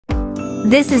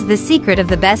This is the secret of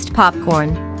the best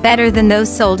popcorn, better than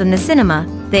those sold in the cinema.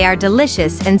 They are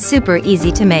delicious and super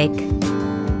easy to make.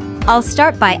 I'll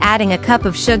start by adding a cup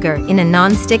of sugar in a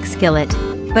non-stick skillet,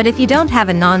 but if you don't have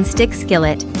a non-stick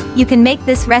skillet, you can make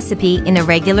this recipe in a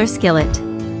regular skillet.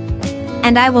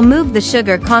 And I will move the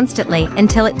sugar constantly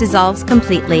until it dissolves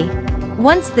completely.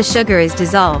 Once the sugar is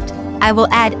dissolved, I will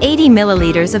add 80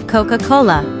 milliliters of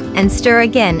Coca-Cola and stir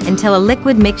again until a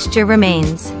liquid mixture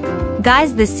remains.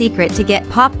 Guys, the secret to get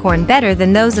popcorn better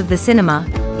than those of the cinema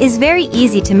is very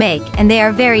easy to make, and they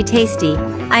are very tasty.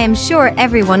 I am sure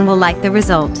everyone will like the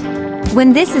result.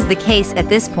 When this is the case, at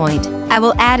this point, I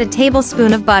will add a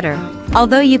tablespoon of butter,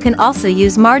 although you can also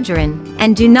use margarine,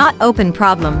 and do not open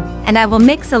problem, and I will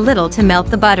mix a little to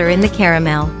melt the butter in the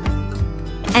caramel.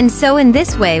 And so in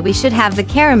this way we should have the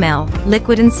caramel,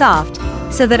 liquid and soft,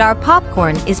 so that our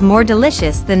popcorn is more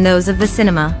delicious than those of the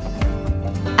cinema.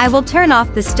 I will turn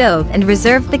off the stove and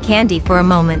reserve the candy for a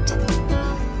moment.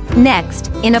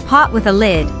 Next, in a pot with a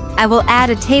lid, I will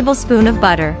add a tablespoon of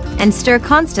butter and stir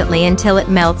constantly until it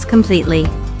melts completely.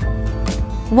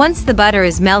 Once the butter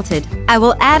is melted, I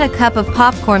will add a cup of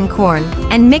popcorn corn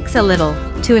and mix a little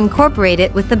to incorporate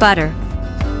it with the butter.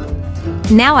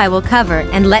 Now I will cover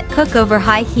and let cook over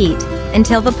high heat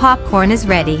until the popcorn is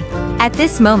ready. At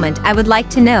this moment, I would like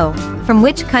to know from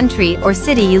which country or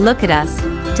city you look at us,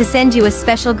 to send you a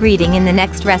special greeting in the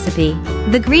next recipe.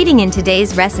 The greeting in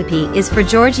today's recipe is for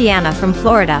Georgiana from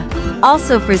Florida,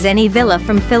 also for Zenny Villa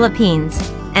from Philippines,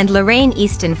 and Lorraine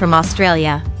Easton from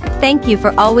Australia. Thank you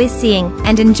for always seeing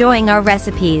and enjoying our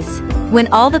recipes.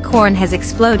 When all the corn has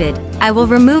exploded, I will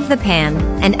remove the pan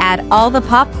and add all the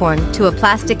popcorn to a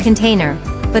plastic container,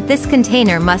 but this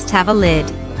container must have a lid.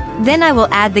 Then I will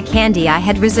add the candy I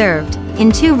had reserved in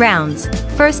 2 rounds.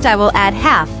 First I will add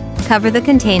half, cover the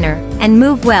container, and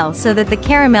move well so that the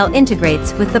caramel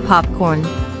integrates with the popcorn.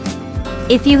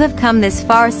 If you have come this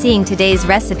far seeing today's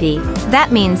recipe,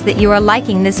 that means that you are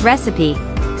liking this recipe.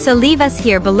 So leave us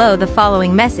here below the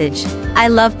following message: I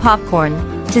love popcorn,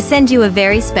 to send you a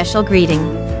very special greeting.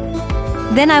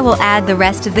 Then I will add the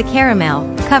rest of the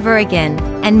caramel, cover again,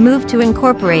 and move to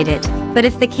incorporate it. But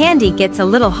if the candy gets a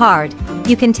little hard,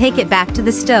 you can take it back to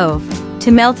the stove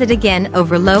to melt it again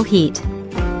over low heat.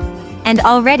 And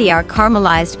already our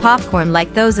caramelized popcorn,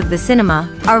 like those of the cinema,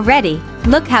 are ready.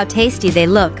 Look how tasty they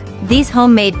look. These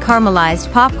homemade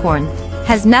caramelized popcorn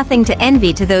has nothing to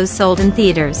envy to those sold in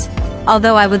theaters.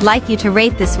 Although I would like you to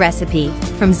rate this recipe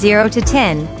from 0 to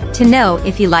 10 to know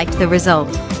if you liked the result.